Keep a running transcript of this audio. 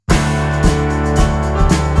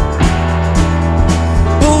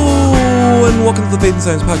the Faith and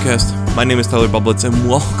Science Podcast. My name is Tyler Bublitz, and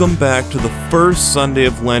welcome back to the first Sunday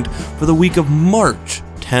of Lent for the week of March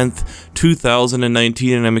 10th,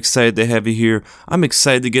 2019, and I'm excited to have you here. I'm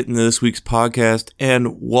excited to get into this week's podcast,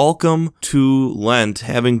 and welcome to Lent.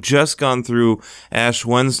 Having just gone through Ash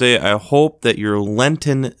Wednesday, I hope that your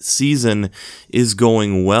Lenten season is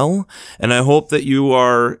going well, and I hope that you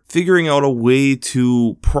are figuring out a way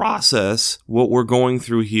to process what we're going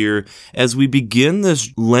through here as we begin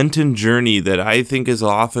this Lenten journey that I think is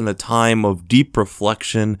often a time of deep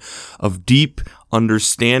reflection, of deep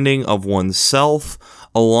understanding of oneself,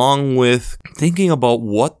 along with thinking about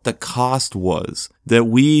what the cost was that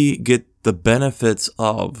we get the benefits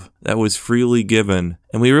of that was freely given.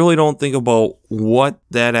 And we really don't think about what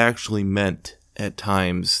that actually meant at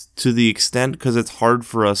times, to the extent because it's hard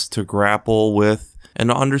for us to grapple with and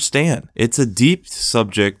to understand. It's a deep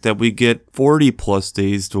subject that we get 40 plus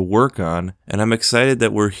days to work on, and I'm excited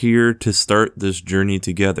that we're here to start this journey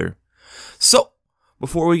together. So,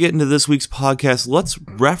 before we get into this week's podcast, let's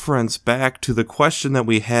reference back to the question that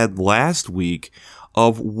we had last week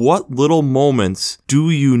of what little moments do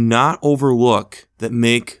you not overlook that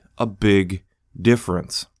make a big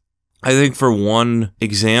difference? I think for one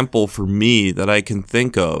example for me that I can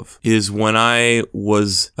think of is when I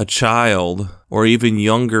was a child or even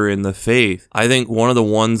younger in the faith. I think one of the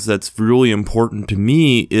ones that's really important to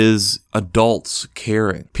me is adults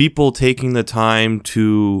caring. People taking the time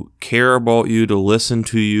to care about you, to listen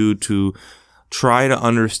to you, to try to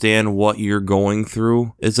understand what you're going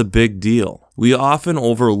through is a big deal. We often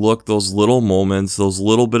overlook those little moments, those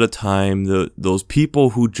little bit of time, those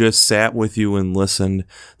people who just sat with you and listened,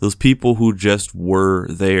 those people who just were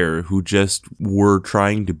there, who just were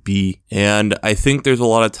trying to be. And I think there's a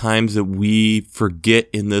lot of times that we forget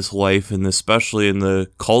in this life, and especially in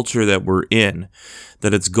the culture that we're in,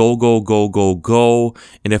 that it's go, go, go, go, go,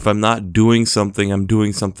 and if I'm not doing something, I'm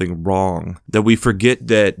doing something wrong. That we forget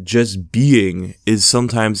that just being is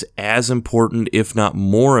sometimes as important, if not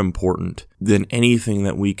more important, than anything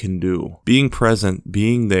that we can do. Being present,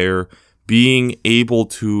 being there, being able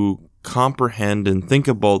to comprehend and think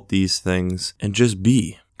about these things, and just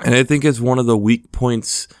be. And I think it's one of the weak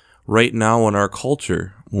points right now in our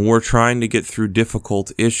culture. When we're trying to get through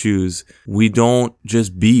difficult issues, we don't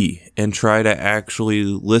just be and try to actually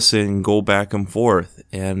listen, go back and forth.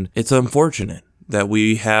 And it's unfortunate that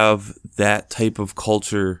we have that type of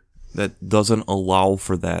culture that doesn't allow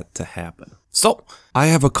for that to happen. So, I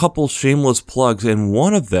have a couple shameless plugs, and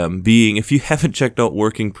one of them being, if you haven't checked out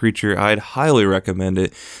Working Preacher, I'd highly recommend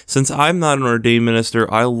it. Since I'm not an ordained minister,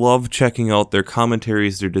 I love checking out their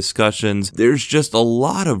commentaries, their discussions. There's just a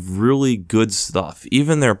lot of really good stuff,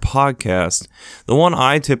 even their podcast. The one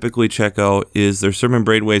I typically check out is their Sermon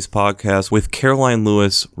Brainwaves podcast with Caroline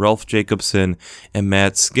Lewis, Ralph Jacobson, and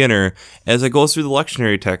Matt Skinner, as it goes through the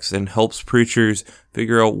lectionary text and helps preachers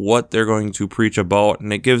figure out what they're going to preach about.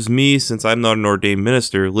 And it gives me, since I'm not an ordained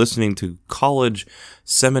minister, listening to college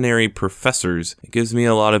seminary professors, it gives me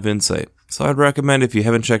a lot of insight. So I'd recommend, if you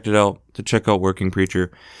haven't checked it out, to check out Working Preacher.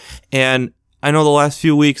 And I know the last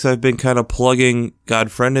few weeks I've been kind of plugging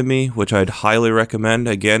God Friended Me, which I'd highly recommend,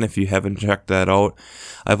 again, if you haven't checked that out.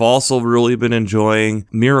 I've also really been enjoying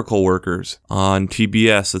Miracle Workers on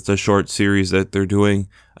TBS. It's a short series that they're doing.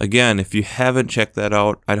 Again, if you haven't checked that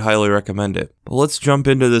out, I'd highly recommend it. But let's jump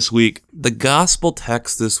into this week. The gospel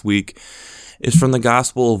text this week is from the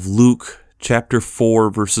Gospel of Luke, chapter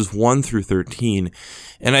 4, verses 1 through 13.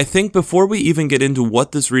 And I think before we even get into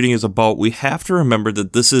what this reading is about, we have to remember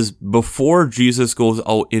that this is before Jesus goes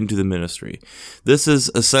out into the ministry. This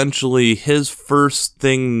is essentially his first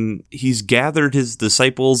thing. He's gathered his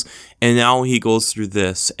disciples, and now he goes through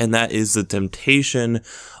this, and that is the temptation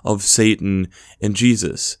of Satan and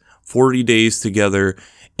Jesus. 40 days together,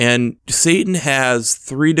 and Satan has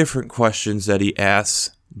 3 different questions that he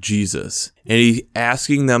asks Jesus, and he's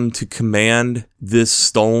asking them to command this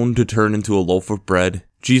stone to turn into a loaf of bread.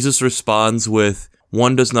 Jesus responds with,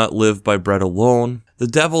 "One does not live by bread alone." The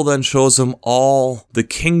devil then shows him all the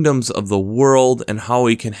kingdoms of the world and how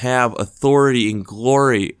he can have authority and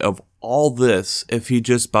glory of all this if he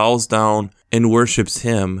just bows down and worships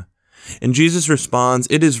him. And Jesus responds,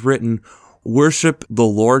 "It is written, worship the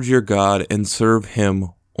Lord your God and serve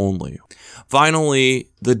him only." Finally,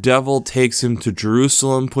 the devil takes him to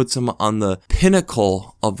Jerusalem, puts him on the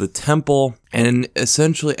pinnacle of the temple, and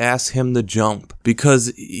essentially asks him to jump,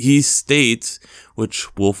 because he states, which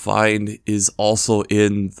we'll find is also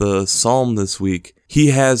in the psalm this week, he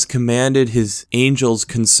has commanded his angels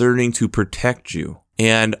concerning to protect you,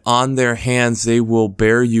 and on their hands they will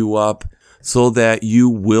bear you up so that you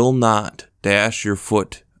will not dash your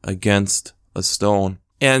foot against a stone.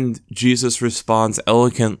 And Jesus responds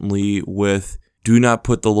eloquently with, "Do not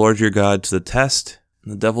put the Lord your God to the test,"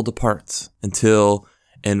 and the devil departs until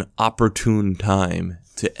an opportune time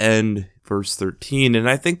to end verse 13. And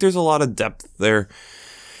I think there's a lot of depth there.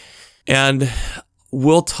 And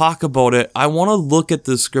we'll talk about it. I want to look at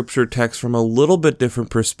the scripture text from a little bit different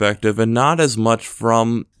perspective and not as much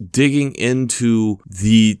from digging into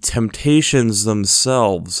the temptations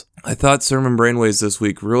themselves. I thought Sermon Brainwaves this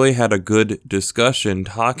week really had a good discussion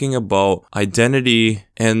talking about identity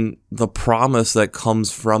and the promise that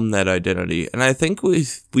comes from that identity. And I think we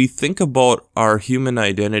think about our human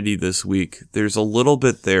identity this week, there's a little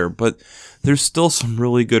bit there, but there's still some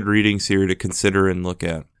really good readings here to consider and look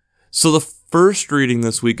at. So the first reading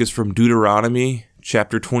this week is from Deuteronomy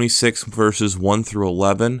chapter 26, verses 1 through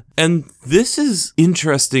 11. And this is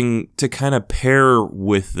interesting to kind of pair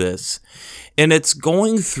with this. And it's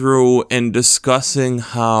going through and discussing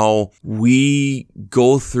how we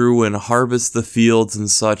go through and harvest the fields and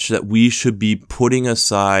such, that we should be putting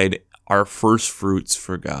aside our first fruits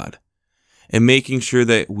for God and making sure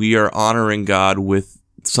that we are honoring God with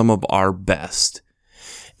some of our best.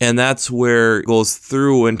 And that's where it goes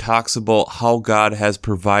through and talks about how God has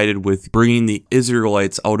provided with bringing the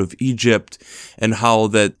Israelites out of Egypt and how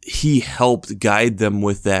that he helped guide them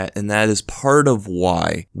with that. And that is part of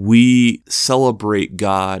why we celebrate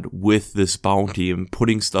God with this bounty and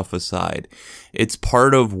putting stuff aside. It's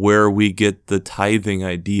part of where we get the tithing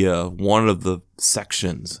idea, one of the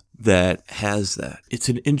sections that has that. It's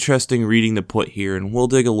an interesting reading to put here, and we'll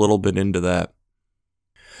dig a little bit into that.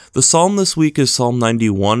 The psalm this week is Psalm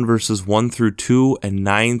 91, verses 1 through 2 and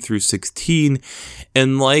 9 through 16.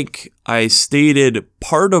 And like I stated,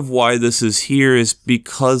 part of why this is here is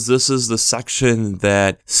because this is the section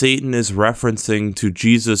that Satan is referencing to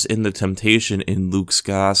Jesus in the temptation in Luke's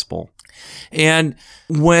gospel. And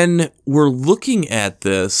when we're looking at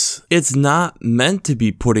this, it's not meant to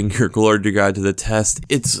be putting your glory to God to the test.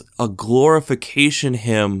 It's a glorification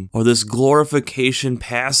hymn, or this glorification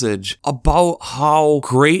passage about how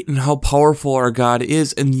great and how powerful our God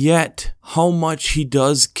is, and yet how much he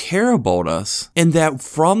does care about us. And that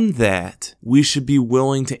from that, we should be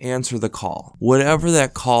willing to answer the call. Whatever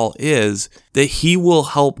that call is, that he will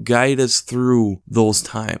help guide us through those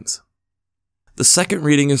times. The second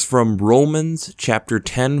reading is from Romans chapter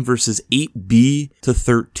 10, verses 8b to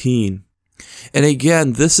 13. And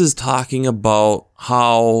again, this is talking about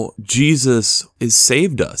how Jesus has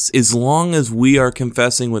saved us. As long as we are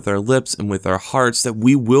confessing with our lips and with our hearts that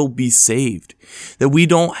we will be saved, that we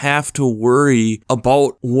don't have to worry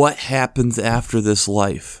about what happens after this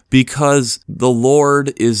life, because the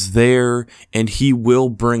Lord is there and he will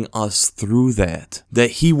bring us through that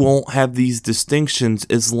he won't have these distinctions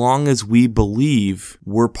as long as we believe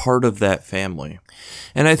we're part of that family.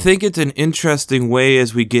 And I think it's an interesting way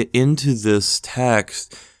as we get into this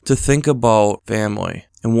text to think about family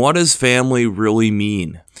and what does family really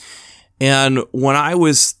mean. And when I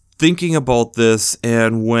was thinking about this,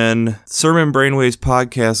 and when Sermon Brainwaves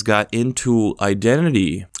podcast got into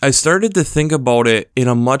identity, I started to think about it in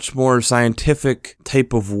a much more scientific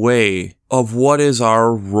type of way of what is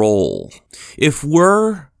our role. If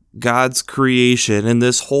we're God's creation, and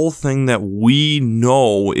this whole thing that we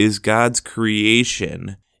know is God's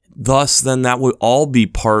creation, thus then that would all be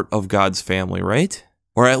part of God's family, right?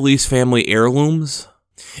 Or at least family heirlooms.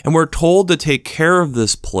 And we're told to take care of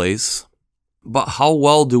this place, but how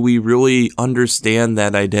well do we really understand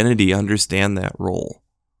that identity, understand that role?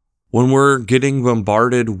 When we're getting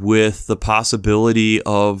bombarded with the possibility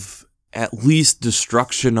of at least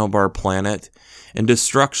destruction of our planet and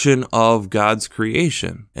destruction of God's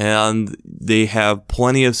creation. And they have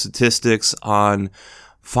plenty of statistics on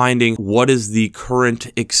finding what is the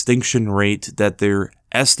current extinction rate that they're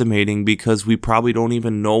estimating, because we probably don't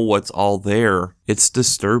even know what's all there. It's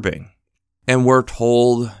disturbing. And we're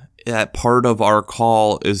told that part of our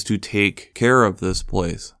call is to take care of this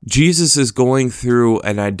place. Jesus is going through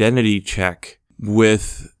an identity check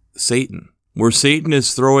with Satan, where Satan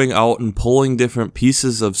is throwing out and pulling different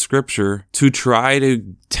pieces of scripture to try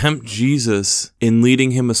to tempt Jesus in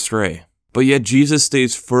leading him astray. But yet Jesus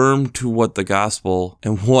stays firm to what the gospel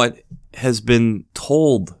and what has been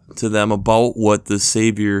told to them about what the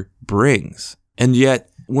Savior brings. And yet,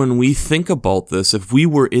 when we think about this, if we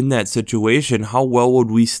were in that situation, how well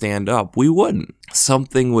would we stand up? We wouldn't.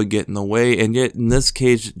 Something would get in the way, and yet in this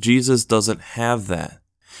case, Jesus doesn't have that.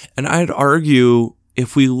 And I'd argue,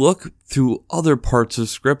 if we look through other parts of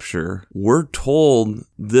Scripture, we're told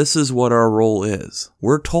this is what our role is.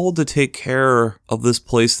 We're told to take care of this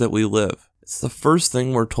place that we live. It's the first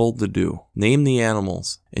thing we're told to do. Name the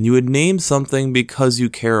animals. And you would name something because you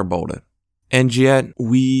care about it. And yet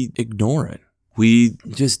we ignore it. We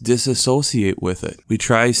just disassociate with it. We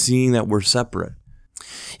try seeing that we're separate.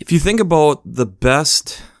 If you think about the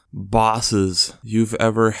best bosses you've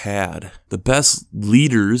ever had, the best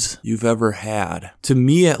leaders you've ever had, to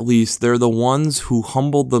me at least, they're the ones who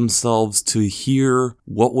humbled themselves to hear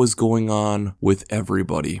what was going on with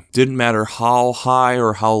everybody. Didn't matter how high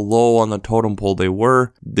or how low on the totem pole they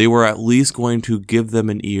were at least going to give them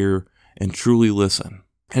an ear and truly listen.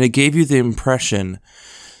 And it gave you the impression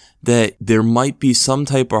that there might be some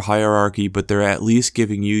type of hierarchy, but they're at least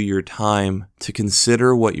giving you your time to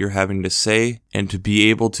consider what you're having to say and to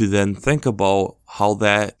be able to then think about how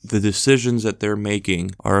the decisions that they're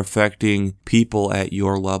making are affecting people at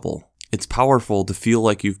your level. It's powerful to feel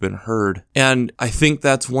like you've been heard. And I think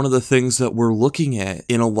that's one of the things that we're looking at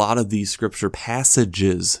in a lot of these scripture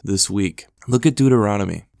passages this week. Look at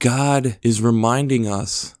Deuteronomy. God is reminding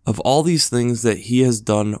us of all these things that he has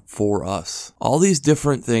done for us. All these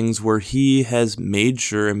different things where he has made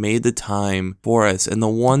sure and made the time for us. And the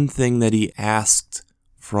one thing that he asked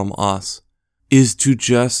from us is to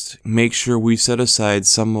just make sure we set aside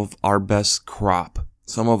some of our best crop,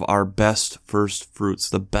 some of our best first fruits,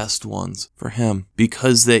 the best ones for him,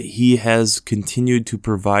 because that he has continued to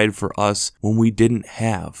provide for us when we didn't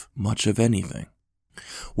have much of anything.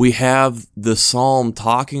 We have the psalm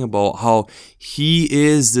talking about how he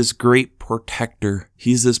is this great protector.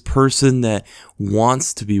 He's this person that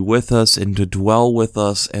wants to be with us and to dwell with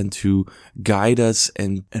us and to guide us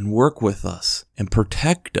and work with us and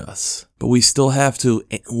protect us. But we still have to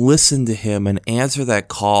listen to him and answer that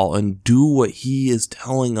call and do what he is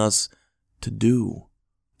telling us to do.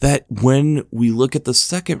 That when we look at the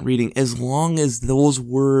second reading, as long as those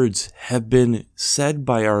words have been said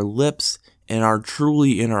by our lips and are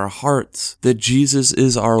truly in our hearts, that Jesus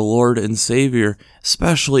is our Lord and Savior,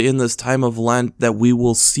 especially in this time of Lent, that we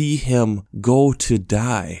will see him go to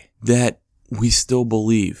die, that we still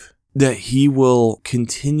believe that he will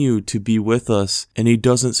continue to be with us, and he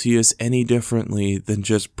doesn't see us any differently than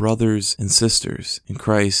just brothers and sisters in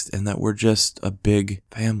Christ, and that we're just a big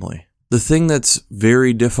family. The thing that's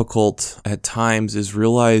very difficult at times is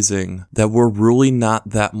realizing that we're really not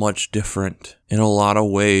that much different in a lot of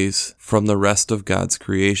ways from the rest of God's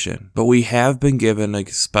creation. But we have been given a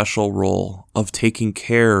special role of taking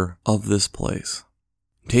care of this place.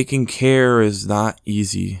 Taking care is not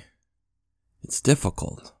easy. It's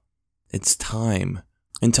difficult. It's time.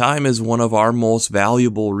 And time is one of our most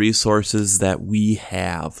valuable resources that we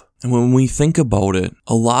have. And when we think about it,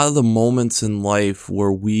 a lot of the moments in life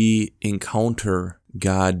where we encounter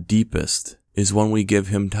God deepest is when we give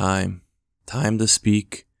him time. Time to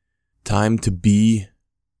speak, time to be,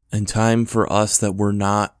 and time for us that we're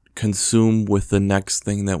not consumed with the next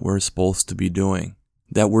thing that we're supposed to be doing.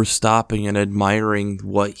 That we're stopping and admiring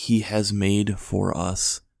what he has made for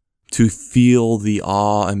us. To feel the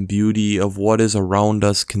awe and beauty of what is around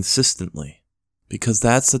us consistently. Because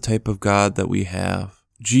that's the type of God that we have.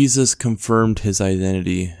 Jesus confirmed his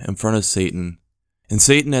identity in front of Satan. And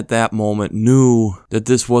Satan at that moment knew that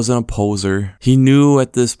this wasn't a poser. He knew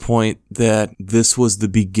at this point that this was the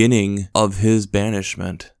beginning of his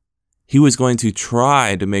banishment. He was going to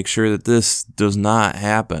try to make sure that this does not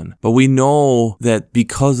happen. But we know that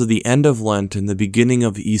because of the end of Lent and the beginning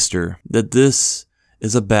of Easter, that this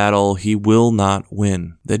is a battle he will not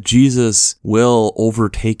win. That Jesus will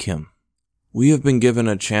overtake him. We have been given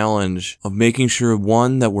a challenge of making sure,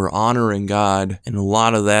 one, that we're honoring God, and a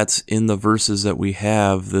lot of that's in the verses that we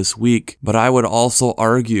have this week. But I would also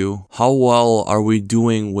argue, how well are we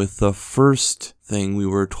doing with the first thing we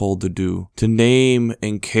were told to do? To name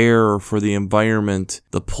and care for the environment,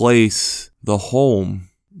 the place, the home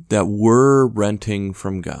that we're renting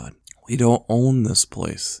from God. We don't own this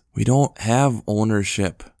place. We don't have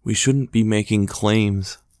ownership. We shouldn't be making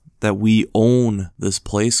claims that we own this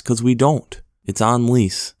place, because we don't. It's on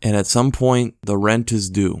lease. And at some point, the rent is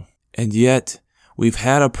due. And yet, we've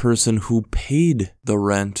had a person who paid the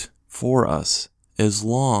rent for us as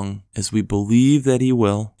long as we believe that he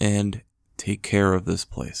will and take care of this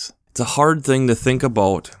place. It's a hard thing to think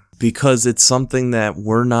about because it's something that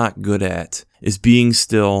we're not good at, is being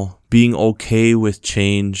still, being okay with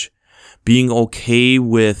change, being okay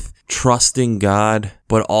with trusting God,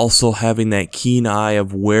 but also having that keen eye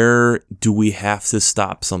of where do we have to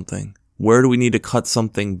stop something? Where do we need to cut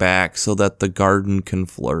something back so that the garden can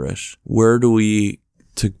flourish? Where do we,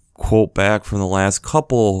 to quote back from the last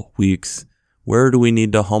couple weeks, where do we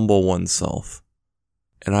need to humble oneself?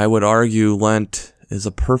 And I would argue Lent is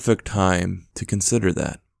a perfect time to consider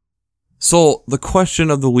that. So, the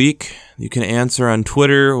question of the week, you can answer on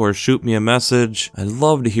Twitter or shoot me a message. I'd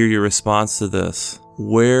love to hear your response to this.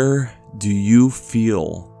 Where do you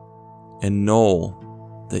feel and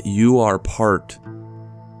know that you are part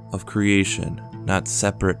of creation, not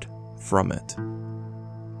separate from it?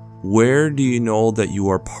 Where do you know that you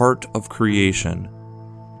are part of creation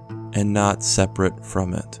and not separate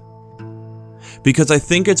from it? Because I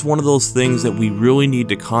think it's one of those things that we really need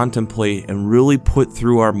to contemplate and really put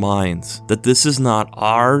through our minds, that this is not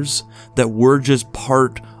ours, that we're just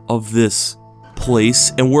part of this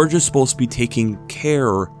place, and we're just supposed to be taking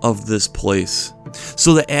care of this place.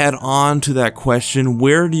 So to add on to that question,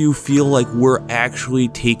 where do you feel like we're actually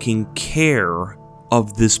taking care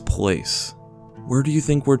of this place? Where do you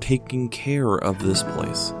think we're taking care of this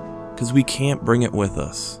place? Because we can't bring it with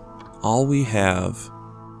us. All we have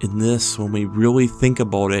in this, when we really think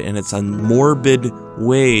about it, and it's a morbid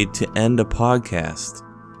way to end a podcast,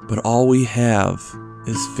 but all we have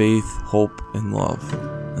is faith, hope, and love.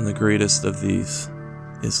 And the greatest of these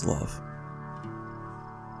is love.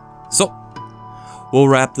 So, we'll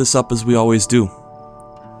wrap this up as we always do.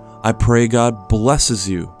 I pray God blesses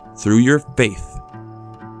you through your faith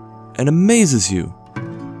and amazes you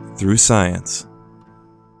through science.